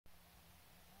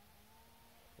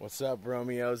What's up,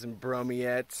 Bromios and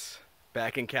Bromiettes?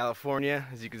 Back in California,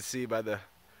 as you can see by the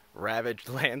ravaged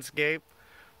landscape.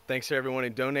 Thanks to everyone who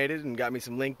donated and got me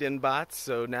some LinkedIn bots.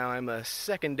 So now I'm a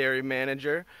secondary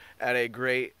manager at a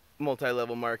great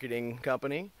multi-level marketing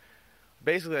company.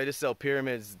 Basically, I just sell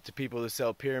pyramids to people who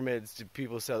sell pyramids to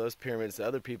people who sell those pyramids to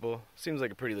other people. Seems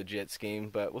like a pretty legit scheme,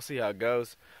 but we'll see how it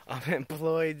goes. I'm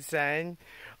employed, son.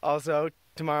 Also,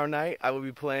 tomorrow night I will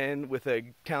be playing with a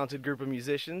talented group of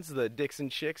musicians, the Dixon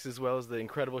Chicks, as well as the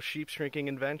Incredible Sheep Shrinking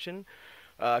Invention.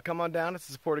 Come on down to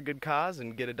support a good cause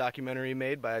and get a documentary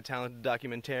made by a talented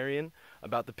documentarian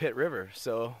about the Pitt River.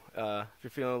 So if you're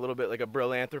feeling a little bit like a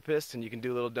brolanthropist and you can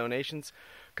do little donations,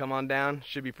 come on down.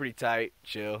 Should be pretty tight,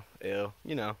 chill, ill,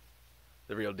 the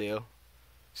real deal.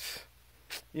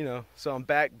 So I'm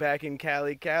back in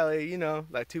Cali,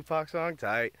 like Tupac song,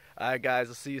 tight. Alright guys,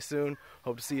 I'll see you soon.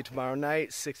 Hope to see you tomorrow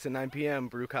night, 6 to 9 p.m.,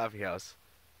 Brew Coffee House.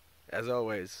 As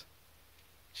always,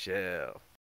 chill.